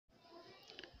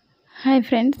Hi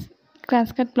friends,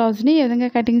 cross cut బ్లౌజ్ని ఏ విధంగా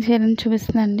cutting చేయాలని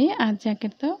చూపిస్తుందండి ఆ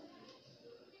జాకెట్తో.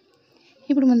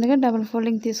 ఇప్పుడు ముందుగా డబుల్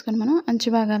ఫోల్డింగ్ తీసుకొని మనం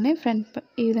అంచు భాగాన్ని ఫ్రంట్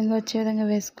ఈ విధంగా వచ్చే విధంగా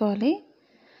వేసుకోవాలి.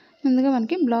 ముందుగా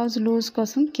మనకి బ్లౌజ్ లూజ్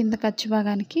కోసం కింద ఖర్చు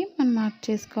భాగానికి మనం మార్క్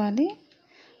చేసుకోవాలి.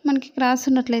 మనకి క్రాస్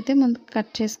ఉన్నట్లయితే ముందు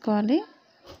కట్ చేసుకోవాలి,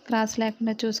 క్రాస్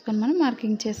లేకుండా చూసుకొని మనం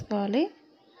మార్కింగ్ చేసుకోవాలి.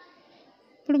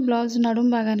 ఇప్పుడు బ్లౌజ్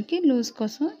నడుము భాగానికి లూజ్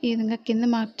కోసం ఈ విధంగా కింద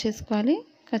మార్క్ చేసుకోవాలి.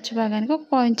 ఖర్చు భాగానికి ఒక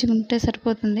పావు ఇంచు ఉంటే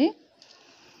సరిపోతుంది.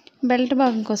 బెల్ట్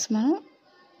భాగం కోసం మనం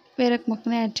వేరొక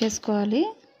ముక్కని యాడ్ చేసుకోవాలి.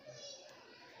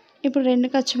 ఇప్పుడు రెండు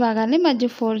ఖర్చు భాగాన్ని మధ్య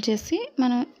ఫోల్డ్ చేసి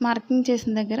మనం మార్కింగ్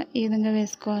చేసిన దగ్గర ఈ విధంగా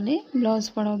వేసుకోవాలి బ్లౌజ్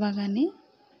పొడవు భాగాన్ని.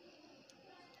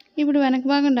 ఇప్పుడు వెనక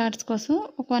భాగం డాట్స్ కోసం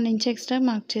ఒక 1 ఇంచ్ ఎక్స్ట్రా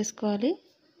మార్క్ చేసుకోవాలి.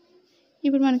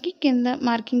 ఇప్పుడు మనకి కింద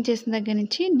మార్కింగ్ చేసిన దగ్గర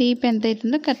నుంచి డీప్ ఎంత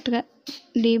అవుతుందో కరెక్ట్గా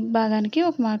డీప్ భాగానికి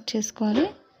ఒక మార్క్ చేసుకోవాలి.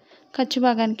 ఖర్చు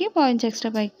భాగానికి పావు ఇంచ్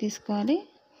ఎక్స్ట్రా పైకి తీసుకోవాలి.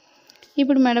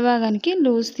 ఇప్పుడు మెడ భాగానికి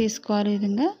లూజ్ తీసుకోవాలి. ఈ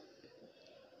విధంగా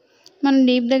మనం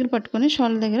డీప్ దగ్గర పట్టుకొని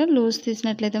షోల్డర్ దగ్గర లూజ్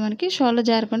తీసినట్లయితే మనకి షోల్డర్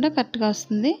జారకుండా కరెక్ట్గా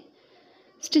వస్తుంది.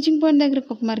 స్టిచ్చింగ్ పాయింట్ దగ్గర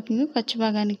ఒక మార్కింగ్ ఖర్చు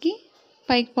భాగానికి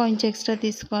పైకి పావు ఇంచ్ ఎక్స్ట్రా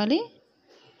తీసుకోవాలి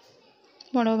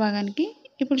పొడవు భాగానికి.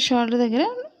 ఇప్పుడు షోల్డర్ దగ్గర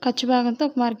ఖర్చు భాగంతో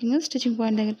ఒక మార్కింగ్ స్టిచ్చింగ్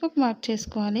పాయింట్ దగ్గరికి ఒక మార్క్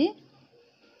చేసుకోవాలి.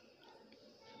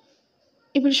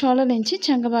 ఇప్పుడు షోల్డర్ నుంచి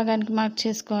చంక భాగానికి మార్క్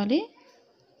చేసుకోవాలి.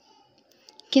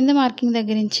 కింద మార్కింగ్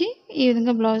దగ్గర నుంచి ఈ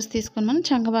విధంగా బ్లౌజ్ తీసుకొని మనం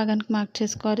చంక భాగానికి మార్క్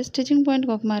చేసుకోవాలి. స్టిచ్చింగ్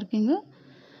పాయింట్కి ఒక మార్కింగ్,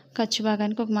 ఖర్చు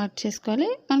భాగానికి ఒక మార్క్ చేసుకోవాలి.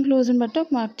 మనకు లూజ్ని బట్టి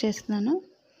ఒక మార్క్ చేస్తున్నాను.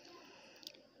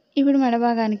 ఇప్పుడు మెడ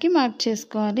భాగానికి మార్క్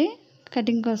చేసుకోవాలి.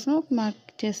 కటింగ్ కోసం ఒక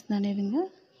మార్క్ చేస్తున్నాను ఈ విధంగా.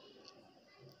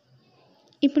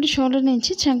 ఇప్పుడు షోల్డర్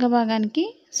నుంచి చంక భాగానికి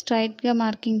స్ట్రైట్గా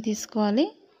మార్కింగ్ తీసుకోవాలి.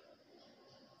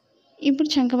 ఇప్పుడు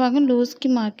చంక భాగం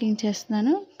లూజ్కి మార్కింగ్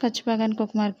చేస్తున్నాను. ఖర్చు భాగానికి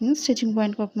ఒక మార్కింగ్, స్టిచ్చింగ్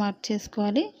పాయింట్కి ఒక మార్క్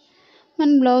చేసుకోవాలి.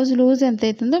 మన బ్లౌజ్ లూజ్ ఎంత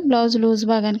అవుతుందో బ్లౌజ్ లూజ్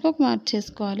భాగానికి ఒక మార్క్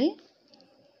చేసుకోవాలి.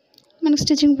 మనకు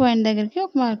స్టిచ్చింగ్ పాయింట్ దగ్గరికి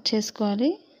ఒక మార్క్ చేసుకోవాలి.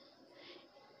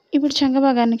 ఇప్పుడు చంక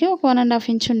భాగానికి ఒక 1.5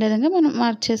 ఇంచ్ ఉండే విధంగా మనం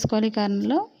మార్క్ చేసుకోవాలి.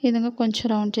 కార్నర్లో ఈ విధంగా కొంచెం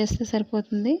రౌండ్ చేస్తే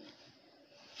సరిపోతుంది.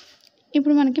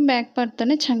 ఇప్పుడు మనకి బ్యాక్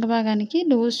పార్ట్తోనే చంక భాగానికి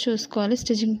లూజ్ చూసుకోవాలి.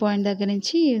 స్టిచ్చింగ్ పాయింట్ దగ్గర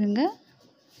నుంచి ఈ విధంగా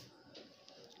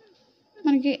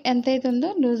మనకి ఎంత అవుతుందో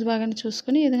లూజ్ భాగాన్ని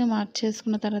చూసుకొని ఈ విధంగా మార్క్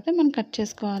చేసుకున్న తర్వాత మనం కట్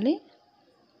చేసుకోవాలి.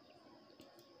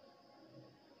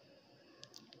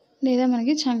 లేదా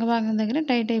మనకి చంక భాగం దగ్గర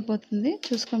టైట్ అయిపోతుంది,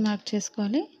 చూసుకొని మార్క్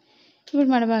చేసుకోవాలి. ఇప్పుడు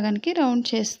మెడ భాగానికి రౌండ్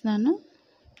చేస్తున్నాను.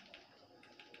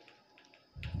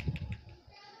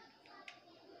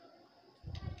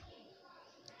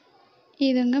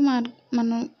 ఈ విధంగా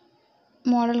మనం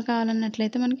మోడల్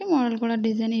కావాలన్నట్లయితే మనకి మోడల్ కూడా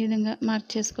డిజైన్ ఈ విధంగా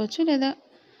మార్క్ చేసుకోవచ్చు. లేదా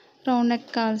రౌండ్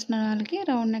నెక్ కావాల్సిన వాళ్ళకి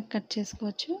రౌండ్ నెక్ కట్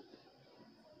చేసుకోవచ్చు.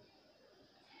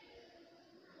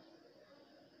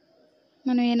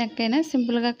 మనం ఏ నెక్ అయినా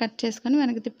సింపుల్గా కట్ చేసుకొని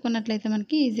వెనక్కి తిప్పుకున్నట్లయితే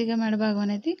మనకి ఈజీగా మెడ భాగం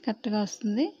అనేది కరెక్ట్గా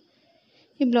వస్తుంది.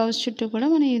 ఈ బ్లౌజ్ చుట్టూ కూడా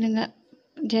మనం ఈ విధంగా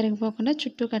జరిగిపోకుండా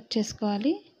చుట్టూ కట్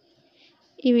చేసుకోవాలి.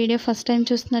 ఈ వీడియో ఫస్ట్ టైం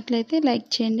చూస్తున్నట్లయితే లైక్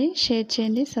చేయండి, షేర్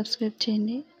చేయండి, సబ్స్క్రైబ్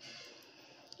చేయండి.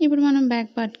 ఇప్పుడు మనం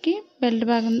బ్యాక్ పార్ట్కి బెల్ట్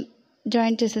భాగం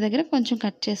జాయింట్ చేసే దగ్గర కొంచెం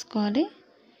కట్ చేసుకోవాలి.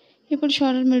 ఇప్పుడు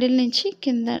షోల్డర్ మిడిల్ నుంచి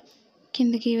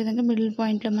కిందకి ఈ విధంగా మిడిల్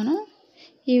పాయింట్లో మనం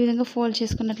ఈ విధంగా ఫోల్డ్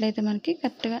చేసుకున్నట్లయితే మనకి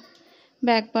కరెక్ట్గా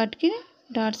బ్యాక్ పార్ట్కి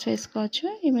డాట్స్ వేసుకోవచ్చు.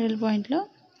 ఈ మిడిల్ పాయింట్లో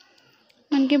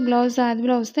మనకి బ్లౌజ్ ఆది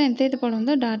బ్లౌజ్తో ఎంతైతే పొడవు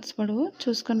ఉందో డాట్స్ పొడవు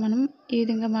చూసుకొని మనం ఈ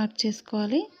విధంగా మార్క్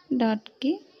చేసుకోవాలి.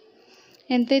 డాట్కి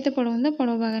ఎంతైతే పొడవు ఉందో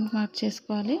పొడవు భాగానికి మార్క్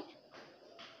చేసుకోవాలి.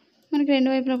 మనకి రెండు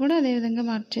వైపులా కూడా అదే విధంగా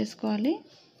మార్క్ చేసుకోవాలి.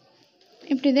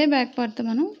 ఇప్పుడు ఇదే బ్యాక్ పార్ట్తో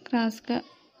మనం క్రాస్గా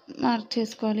మార్క్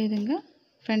చేసుకోవాలి. ఈ విధంగా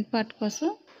ఫ్రంట్ పార్ట్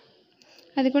కోసం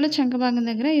అది కూడా చంక భాగం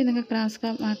దగ్గర ఈ విధంగా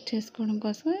క్రాస్గా మార్క్ చేసుకోవడం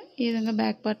కోసం ఈ విధంగా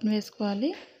బ్యాక్ పార్ట్ని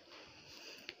వేసుకోవాలి.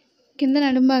 కింద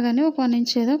నడుము భాగాన్ని ఒక 1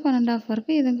 ఇంచ్ లేదా 1.5 వరకు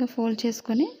ఈ విధంగా ఫోల్డ్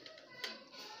చేసుకొని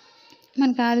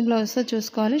మనకి ఆది బ్లౌజ్తో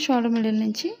చూసుకోవాలి. షోల్డర్ మిడిల్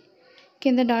నుంచి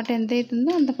కింద డాట్ ఎంత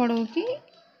అవుతుందో అంత పొడవుకి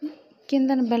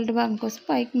కింద బెల్ట్ భాగం కోసం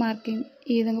పైకి మార్కింగ్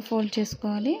ఈ విధంగా ఫోల్డ్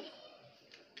చేసుకోవాలి.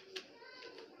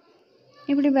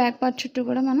 ఇప్పుడు బ్యాక్ పార్ట్ చుట్టూ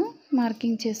కూడా మనం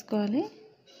మార్కింగ్ చేసుకోవాలి.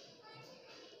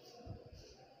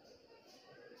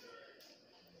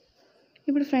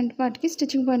 ఇప్పుడు ఫ్రంట్ పార్ట్కి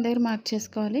స్టిచ్చింగ్ పాయింట్ దగ్గర మార్క్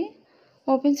చేసుకోవాలి.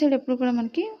 ఓపెన్ సైడ్ ఎప్పుడు కూడా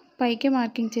మనకి పైకే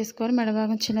మార్కింగ్ చేసుకోవాలి, మెడ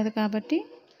భాగం చిన్నది కాబట్టి.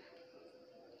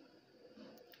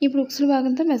 ఇప్పుడు ఉక్సుల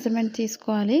భాగంతో మెజర్మెంట్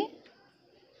తీసుకోవాలి.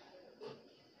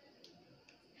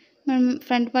 మనం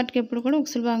ఫ్రంట్ పార్ట్కి ఎప్పుడు కూడా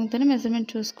ఉక్సుల భాగంతోనే మెజర్మెంట్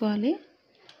చూసుకోవాలి.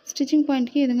 స్టిచ్చింగ్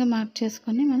పాయింట్కి ఈ విధంగా మార్క్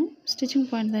చేసుకొని మనం స్టిచ్చింగ్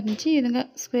పాయింట్ దగ్గర నుంచి ఈ విధంగా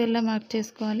స్క్వేర్లా మార్క్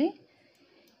చేసుకోవాలి.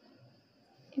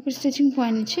 ఇప్పుడు స్టిచ్చింగ్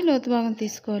పాయింట్ నుంచి లోతు భాగం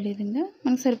తీసుకోవాలి. ఈ విధంగా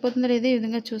మనకు సరిపోతుందో లేదో ఈ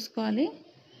విధంగా చూసుకోవాలి.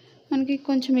 మనకి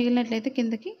కొంచెం మిగిలినట్లయితే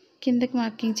కిందకి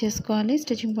మార్కింగ్ చేసుకోవాలి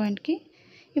స్టిచ్చింగ్ పాయింట్కి.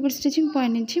 ఇప్పుడు స్టిచ్చింగ్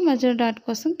పాయింట్ నుంచి మధ్యలో డాట్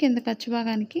కోసం కింద ఖర్చు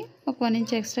భాగానికి ఒక 1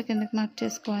 ఇంచ్ ఎక్స్ట్రా కిందకి మార్క్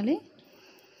చేసుకోవాలి.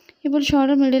 ఇప్పుడు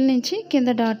షోల్డర్ మిడిల్ నుంచి కింద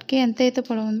డాట్కి ఎంత అయితే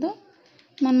పొడవు ఉందో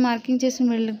మనం మార్కింగ్ చేసిన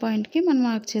మిడిల్ పాయింట్కి మనం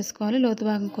మార్క్ చేసుకోవాలి లోతు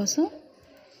భాగం కోసం.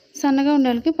 సన్నగా ఉండే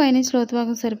వాళ్ళకి పైనుంచి లోతు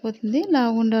భాగం సరిపోతుంది,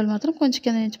 లావుగా ఉండే వాళ్ళు మాత్రం కొంచెం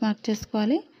కింద నుంచి మార్క్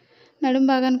చేసుకోవాలి. నడుము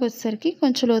భాగానికి వచ్చేసరికి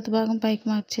కొంచెం లోతు భాగం పైకి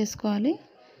మార్క్ చేసుకోవాలి.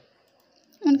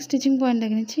 మనకి స్టిచ్చింగ్ పాయింట్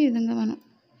దగ్గర నుంచి ఈ విధంగా మనం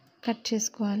కట్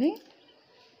చేసుకోవాలి.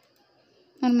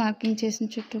 మనం మార్కింగ్ చేసిన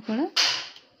చుట్టూ కూడా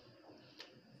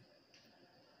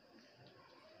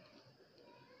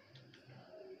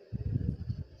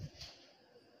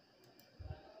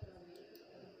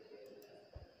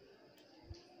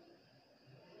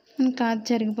మనం కాదు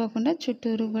జరిగిపోకుండా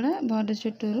చుట్టూరు కూడా బార్డర్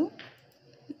చుట్టూరు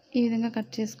ఈ విధంగా కట్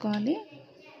చేసుకోవాలి.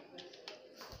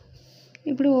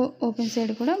 ఇప్పుడు ఓపెన్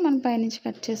సైడ్ కూడా మనం పైనుంచి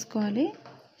కట్ చేసుకోవాలి.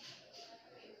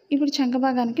 ఇప్పుడు చంక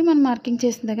భాగానికి మనం మార్కింగ్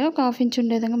చేసిన దగ్గర ఒక 1/2 ఇంచ్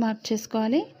ఉండే విధంగా మార్క్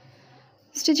చేసుకోవాలి.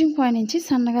 స్టిచ్చింగ్ పాయింట్ నుంచి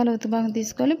సన్నగా లోతు భాగం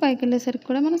తీసుకోవాలి. పైకి వెళ్ళేసరికి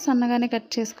కూడా మనం సన్నగానే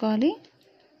కట్ చేసుకోవాలి.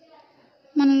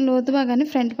 మనం లోతు భాగాన్ని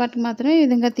ఫ్రంట్ పార్ట్కి మాత్రమే ఈ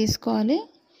విధంగా తీసుకోవాలి.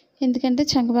 ఎందుకంటే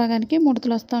చంక భాగానికి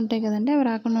ముడతలు వస్తూ ఉంటాయి కదండి, అవి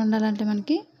రాకుండా ఉండాలంటే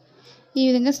మనకి ఈ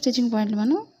విధంగా స్టిచ్చింగ్ పాయింట్లు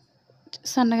మనం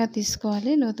సన్నగా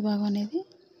తీసుకోవాలి లోతు భాగం అనేది.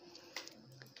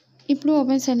 ఇప్పుడు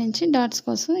ఓపెన్ సైడ్ నుంచి డాట్స్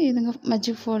కోసం ఈ విధంగా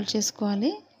మధ్యకి ఫోల్డ్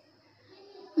చేసుకోవాలి.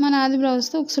 మన ఆది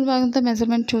బ్లౌజ్తో ఉక్సుల భాగంతో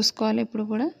మెజర్మెంట్ చూసుకోవాలి. ఇప్పుడు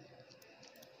కూడా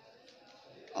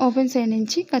ఓపెన్ సైడ్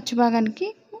నుంచి ఖర్చు భాగానికి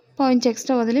 1/2 ఇంచ్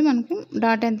ఎక్స్ట్రా వదిలి మనకి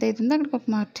డాట్ ఎంత అవుతుందో అక్కడికి ఒక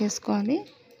మార్క్ చేసుకోవాలి.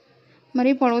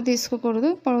 మరి పొడవు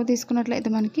తీసుకోకూడదు, పొడవు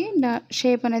తీసుకున్నట్లయితే మనకి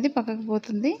షేప్ అనేది పక్కకు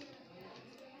పోతుంది.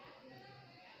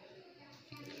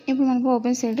 ఇప్పుడు మనకు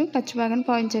ఓపెన్ సైడ్ ఖర్చు భాగాన్ని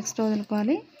 1/2 ఇంచ్ ఎక్స్ట్రా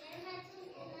వదులుకోవాలి.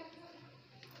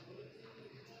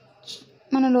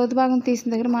 మన లోతు భాగం తీసిన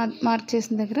దగ్గర మార్క్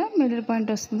చేసిన దగ్గర మిడిల్ పాయింట్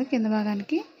వస్తుంది కింద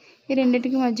భాగానికి. ఈ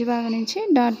రెండింటికి మధ్య భాగం నుంచి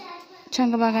డాట్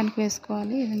చంక భాగానికి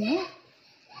వేసుకోవాలి. ఈ విధంగా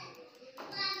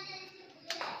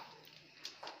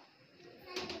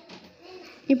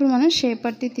ఇప్పుడు మనం షేప్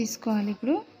పట్టి తీసుకోవాలి.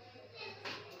 ఇప్పుడు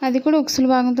అది కూడా ఉక్సుల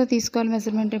భాగంతో తీసుకోవాలి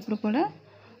మెజర్మెంట్. ఎప్పుడు కూడా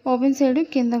ఓపెన్ సైడ్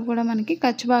కింద కూడా మనకి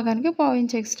ఖర్చు భాగానికి 1/2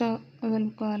 ఇంచ్ ఎక్స్ట్రా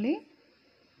వదులుకోవాలి.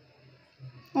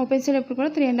 ఓపెన్ సైడ్ ఎప్పుడు కూడా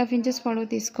 3.5 ఇంచెస్ పొడవు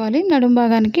తీసుకోవాలి. నడుము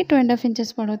భాగానికి 2.5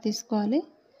 ఇంచెస్ పొడవు తీసుకోవాలి.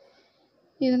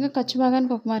 ఈ విధంగా ఖర్చు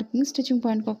భాగానికి ఒక మార్కింగ్, స్టిచ్చింగ్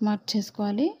పాయింట్కి ఒక మార్క్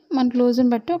చేసుకోవాలి. మనకు లూజ్ని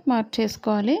బట్టి ఒక మార్క్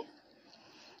చేసుకోవాలి.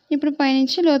 ఇప్పుడు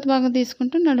పైనుంచి లోతు భాగం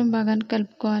తీసుకుంటూ నడుము భాగానికి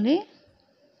కలుపుకోవాలి.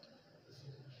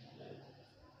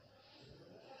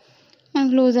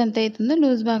 మనకు లూజ్ ఎంత అవుతుందో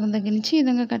లూజ్ భాగం దగ్గర నుంచి ఈ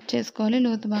విధంగా కట్ చేసుకోవాలి.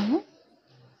 లోతు భాగం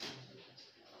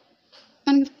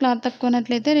మనకి క్లాత్ తక్కువ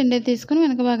ఉన్నట్లయితే రెండే తీసుకొని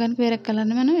వెనక భాగానికి వేరే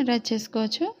కలర్ని మనం అటాచ్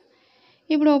చేసుకోవచ్చు.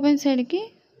 ఇప్పుడు ఓపెన్ సైడ్కి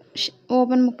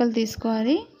ఓపెన్ ముక్కలు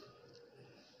తీసుకోవాలి.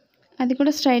 అది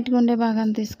కూడా స్ట్రైట్గా ఉండే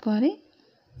భాగాన్ని తీసుకోవాలి.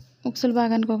 ఉక్సుల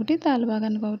భాగానికి ఒకటి, తాళ్ళ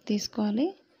భాగానికి ఒకటి తీసుకోవాలి.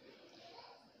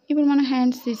 ఇప్పుడు మనం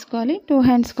హ్యాండ్స్ తీసుకోవాలి. 2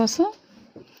 హ్యాండ్స్ కోసం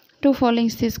 2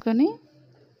 ఫోల్డింగ్స్ తీసుకొని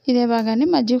ఇదే భాగాన్ని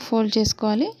మధ్యకి ఫోల్డ్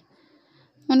చేసుకోవాలి.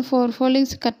 మన 4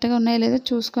 ఫోల్డింగ్స్ కరెక్ట్గా ఉన్నాయో లేదో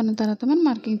చూసుకున్న తర్వాత మనం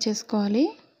మార్కింగ్ చేసుకోవాలి.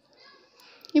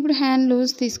 ఇప్పుడు హ్యాండ్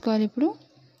లూజ్ తీసుకోవాలి. ఇప్పుడు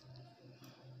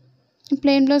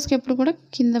ప్లెయిన్ బ్లౌజ్కి ఎప్పుడు కూడా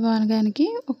కింద భాగానికి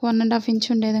ఒక 1.5 ఇంచ్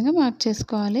ఉండే విధంగా మార్క్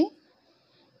చేసుకోవాలి.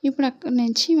 ఇప్పుడు అక్కడి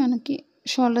నుంచి మనకి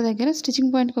షోల్డర్ దగ్గర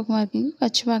స్టిచ్చింగ్ పాయింట్కి ఒక మార్కింగ్,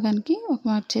 ఖర్చు భాగానికి ఒక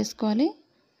మార్క్ చేసుకోవాలి.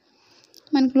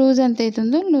 మనకి లూజ్ ఎంత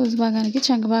అవుతుందో లూజ్ భాగానికి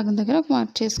చంక భాగం దగ్గర ఒక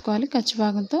మార్క్ చేసుకోవాలి ఖర్చు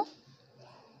భాగంతో.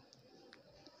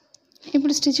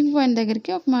 ఇప్పుడు స్టిచ్చింగ్ పాయింట్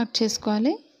దగ్గరికి ఒక మార్క్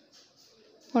చేసుకోవాలి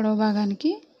పొడవు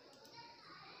భాగానికి.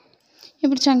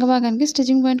 ఇప్పుడు చంక భాగానికి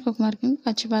స్టిచ్చింగ్ పాయింట్కి ఒక మార్కింగ్,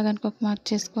 ఖర్చు భాగానికి ఒక మార్క్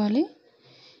చేసుకోవాలి.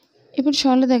 ఇప్పుడు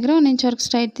షోల్డర్ దగ్గర 1 ఇంచ్ వరకు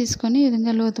స్ట్రైట్ తీసుకొని ఈ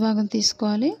విధంగా లోతు భాగం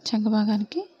తీసుకోవాలి చంక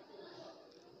భాగానికి.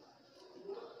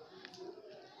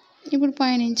 ఇప్పుడు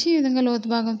పైనుంచి ఈ విధంగా లోతు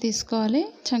భాగం తీసుకోవాలి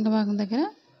చంక భాగం దగ్గర.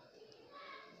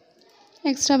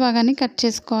 ఎక్స్ట్రా భాగాన్ని కట్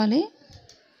చేసుకోవాలి.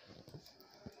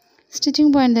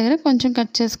 స్టిచ్చింగ్ పాయింట్ దగ్గర కొంచెం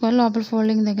కట్ చేసుకోవాలి. లోపల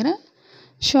ఫోల్డింగ్ దగ్గర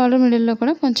షోల్డర్ మిడిల్లో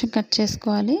కూడా కొంచెం కట్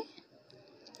చేసుకోవాలి.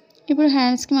 ఇప్పుడు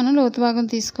హ్యాండ్స్కి మనం లోతు భాగం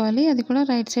తీసుకోవాలి. అది కూడా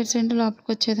రైట్ సైడ్ సెంటర్ లోపలికి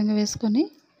వచ్చే విధంగా వేసుకొని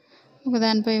ఒక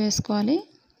దానిపై వేసుకోవాలి.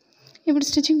 ఇప్పుడు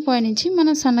స్టిచ్చింగ్ పాయింట్ నుంచి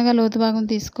మనం సన్నగా లోతు భాగం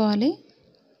తీసుకోవాలి.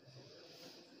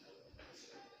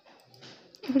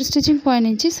 ఇప్పుడు స్టిచ్చింగ్ పాయింట్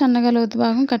నుంచి సన్నగా లోతు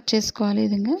భాగం కట్ చేసుకోవాలి. ఈ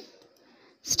విధంగా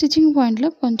స్టిచ్చింగ్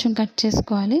పాయింట్లో కొంచెం కట్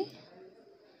చేసుకోవాలి.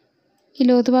 ఈ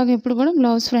లోతు భాగం ఎప్పుడు కూడా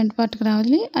బ్లౌజ్ ఫ్రంట్ పార్ట్కి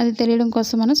రావాలి. అది తెలియడం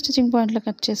కోసం మనం స్టిచ్చింగ్ పాయింట్లో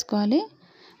కట్ చేసుకోవాలి.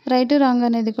 రైట్ రాంగ్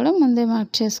అనేది కూడా ముందే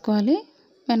మార్క్ చేసుకోవాలి.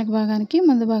 వెనక భాగానికి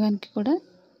ముందు భాగానికి కూడా.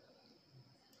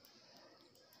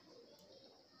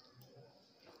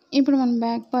 ఇప్పుడు మనం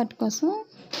బ్యాక్ పార్ట్ కోసం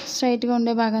స్ట్రైట్గా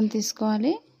ఉండే భాగాన్ని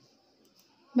తీసుకోవాలి.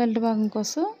 బెల్ట్ భాగం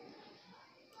కోసం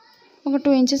ఒక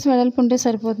 2 ఇంచెస్ వెడల్పు ఉంటే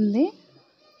సరిపోతుంది.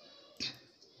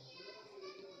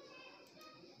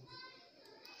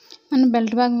 మనం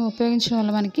బెల్ట్ భాగం ఉపయోగించడం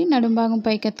వల్ల మనకి నడుము భాగం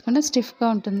పైకి ఎత్తకుండా స్టిఫ్గా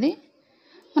ఉంటుంది.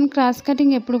 మనం క్రాస్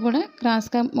కటింగ్ ఎప్పుడు కూడా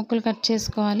క్రాస్గా ముక్కలు కట్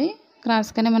చేసుకోవాలి.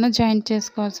 క్రాస్గానే మనం జాయింట్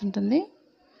చేసుకోవాల్సి ఉంటుంది.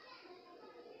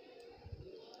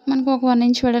 మనకు ఒక 1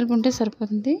 ఇంచ్ వెడల్పు ఉంటే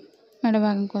సరిపోతుంది మెడ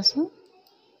భాగం కోసం.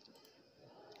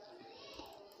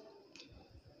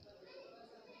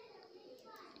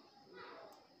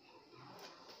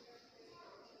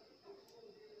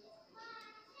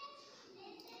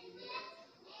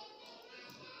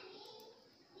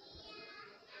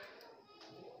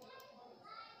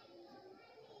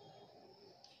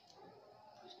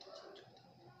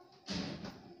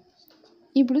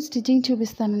 ఇప్పుడు స్టిచ్చింగ్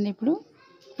చూపిస్తానండి. ఇప్పుడు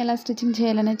ఎలా స్టిచ్చింగ్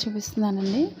చేయాలనేది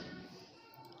చూపిస్తున్నానండి.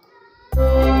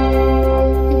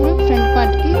 ఇప్పుడు ఫ్రంట్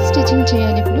పార్ట్కి స్టిచ్చింగ్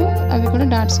చేయాలి. ఇప్పుడు అవి కూడా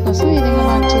డాట్స్ కోసం ఈ విధంగా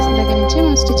మార్క్ చేసిన దగ్గర నుంచి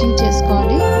మనం స్టిచ్చింగ్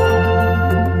చేసుకోవాలి.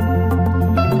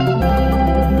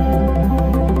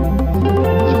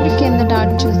 ఇప్పుడు కింద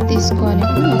డాట్ చూసి తీసుకోవాలి.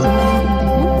 ఇప్పుడు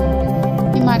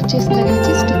ఈ మార్క్ చేసిన దగ్గర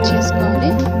నుంచి స్టిచ్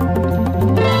చేసుకోవాలి.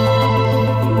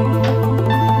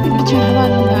 ఇప్పుడు చిన్న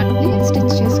భాగం డాట్ని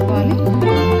స్టిచ్ చేసుకోవాలి.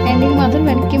 ఎండింగ్ మాత్రం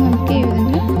వెనక్కి ముందుకి ఈ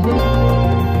విధంగా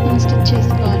మనం స్టిచ్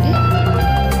చేసుకోవాలి.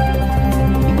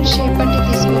 ఇప్పుడు షేప్ పట్టి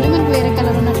తీసుకోవాలి. మనకు వేరే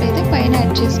కలర్ ఉన్నట్లయితే పైన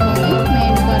యాడ్ చేసుకోవాలి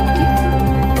మెయిన్ పార్ట్కి.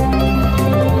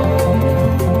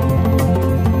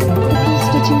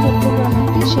 స్టిచ్చింగ్ ఎప్పుడు కూడా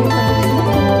మనకి షేప్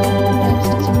పట్టి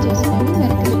స్టిచ్చింగ్ చేసుకోవాలి.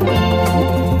 వెనక్కి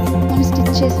మనం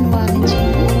స్టిచ్ చేసిన వాళ్ళ నుంచి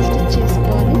స్టిచ్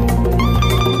చేసుకోవాలి.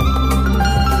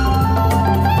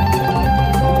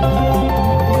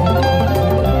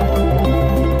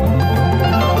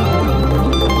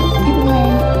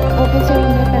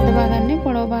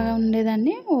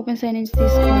 ఓపెన్ సైడ్ నుంచి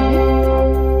తీసుకోవాలి.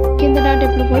 కింద డాట్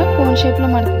ఎప్పుడు కూడా కోన్ షేప్లో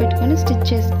మడత పెట్టుకొని స్టిచ్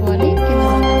చేసుకోవాలి కింద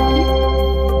భాగానికి.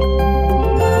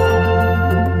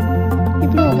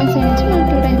 ఇప్పుడు ఓపెన్ సైడ్ నుంచి మనం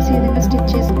 2 టైమ్స్ ఈ విధంగా స్టిచ్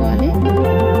చేసుకోవాలి.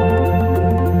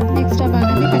 ఎక్స్ట్రా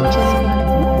భాగాన్ని కట్ చేసుకోవాలి.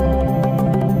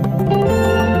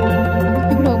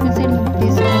 ఇప్పుడు ఓపెన్ సైడ్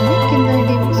తీసుకోవాలి. కింద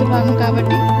ఇది ఉక్సు భాగం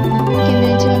కాబట్టి కింద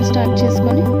నుంచి మనం స్టార్ట్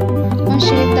చేసుకొని మన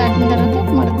షేప్ దాటిన తర్వాత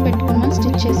మడత పెట్టుకొని మనం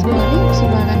స్టిచ్ చేసుకోవాలి ఉక్సు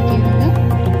భాగానికి. ఈ విధంగా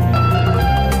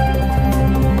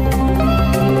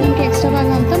ఎక్స్ట్రా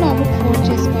భాగం అంతా లోపలికి ఫోల్డ్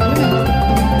చేసుకోవాలి.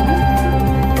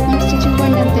 మన స్టిచ్చింగ్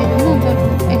పాయింట్ ఎంత ఏదైనా అంత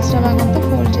ఎక్స్ట్రా భాగం అంతా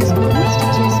ఫోల్డ్ చేసుకొని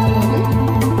స్టిచ్ చేసుకోవాలి.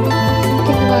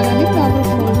 కింద భాగాన్ని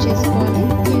లోపలికి ఫోల్డ్ చేసుకోవాలి.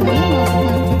 ఈ విధంగా లోపల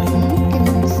పెట్టుకున్నాము కింద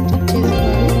స్టిచ్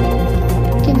చేసుకోవాలి.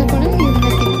 కింద కూడా ఈ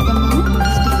విధంగా తిప్పుకున్నాము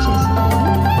స్టిచ్ చేసుకోవాలి.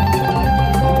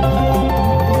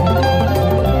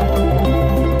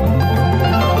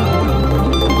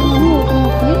 మనం ఓపెన్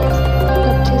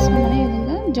కట్ చేసుకుని ఈ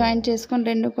విధంగా జాయింట్ చేసుకొని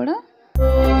రెండు కూడా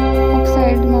ఒక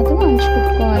సైడ్ మాత్రం అంచు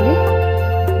కుట్టుకోవాలి.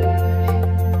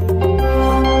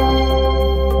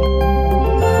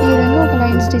 ఈ విధంగా ఒక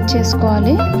లైన్ స్టిచ్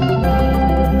చేసుకోవాలి.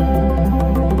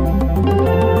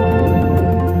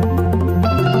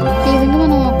 ఈ విధంగా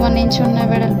మనం ఒక 1 ఇంచ్ ఉన్న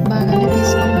వెడల్పు భాగాన్ని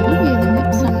తీసుకున్నాము. ఈ విధంగా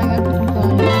సన్నగా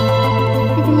కుట్టుకోవాలి.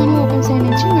 ఇప్పుడు మనం ఓపెన్ సైడ్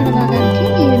నుంచి మెడ భాగానికి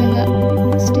ఈ విధంగా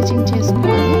స్టిచ్చింగ్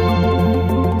చేసుకోవాలి.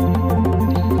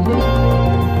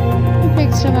 ఇప్పుడు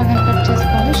ఎక్స్ట్రా భాగాన్ని కట్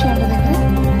చేసుకోవాలి షోల్డర్ దగ్గర.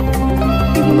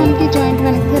 ఇప్పుడు మనకి జాయింట్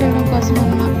వెనక్కి తిరగడం కోసం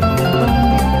అన్నమాట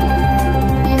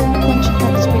ఈ విధంగా కొంచెం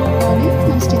కట్స్ పెట్టుకోవాలి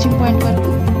మన స్టిచ్చింగ్ పాయింట్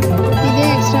వరకు. ఇదే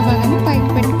ఎక్స్ట్రా భాగాన్ని పైకి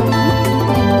పెట్టుకుని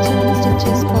స్టిచ్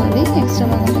చేసుకోవాలి ఎక్స్ట్రా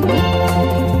భాగం దగ్గర.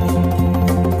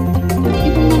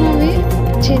 ఇప్పుడు మనం అవి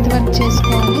చేతి వర్క్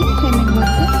చేసుకోవాలి హెమ్మింగ్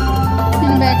వర్క్.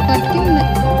 నేను బ్యాక్ పార్ట్కి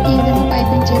ఈ విధంగా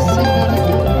పైపింగ్ చేస్తాను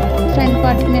కాబట్టి ఫ్రంట్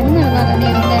పార్ట్కి నేను మెడ భాగాన్ని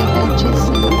ఈ విధంగా అటాచ్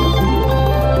చేస్తాను.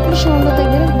 ఇప్పుడు షోల్డర్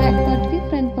దగ్గర బ్యాక్ పార్ట్కి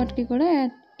ఫ్రంట్ పార్ట్కి కూడా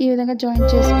ఈ విధంగా జాయిన్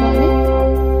చేసుకోవాలి.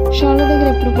 షోల్డర్ దగ్గర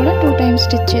ఎప్పుడు కూడా 2 టైమ్స్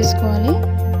స్టిచ్ చేసుకోవాలి.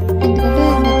 ఎందుకంటే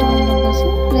గట్టిగా ఉండడం కోసం.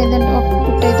 లేదంటే ఒక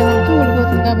కుట్టు అయితే మనకు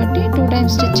ఊడిపోతుంది కాబట్టి 2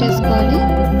 టైమ్స్ స్టిచ్ చేసుకోవాలి.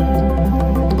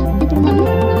 ఇప్పుడు మనం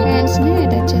హ్యాండ్స్ని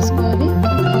అటాచ్ చేసుకోవాలి.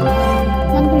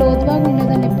 మనకు లోతు బాగా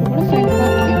ఉండేదాన్ని ఎప్పుడు కూడా ఫ్రంట్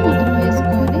పార్ట్కి మొత్తం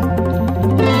వేసుకోవాలి.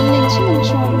 మిడిల్ నుంచి మన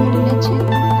షోల్డర్ మిడిల్ నుంచి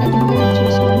కటింగ్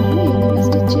చూసుకోవాలి. ఈ విధంగా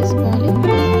స్టిచ్ చేసుకోవాలి.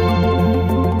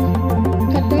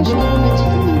 కరెక్ట్గా షోల్డర్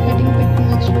మధ్యలో మనం కటింగ్ పెట్టుకున్న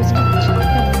మధ్యలో స్టిచ్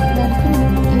దానికి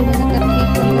ఈ విధంగా కరెక్ట్గా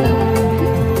ఈ విధంగా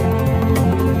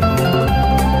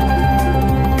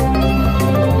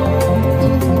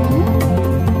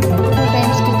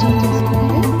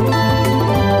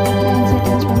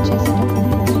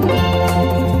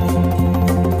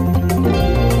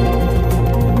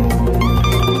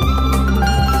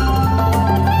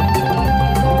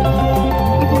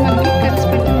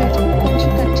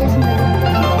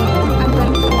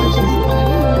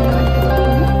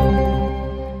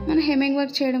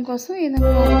చేయడం కోసం ఈ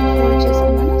విధంగా ఫోల్డ్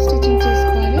చేసుకుని మనం స్టిచ్చింగ్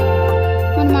చేసుకోవాలి.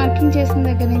 మనం మార్కింగ్ చేసిన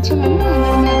దగ్గర నుంచి మనం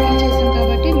అందరూ మార్కింగ్ చేసాం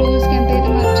కాబట్టి లూజ్కి ఎంత అయితే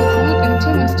మార్క్ చేసామో అక్కడి నుంచి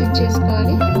మనం స్టిచ్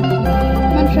చేసుకోవాలి.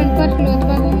 మన ఫ్రంట్ పార్ట్ లోతు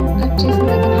భాగం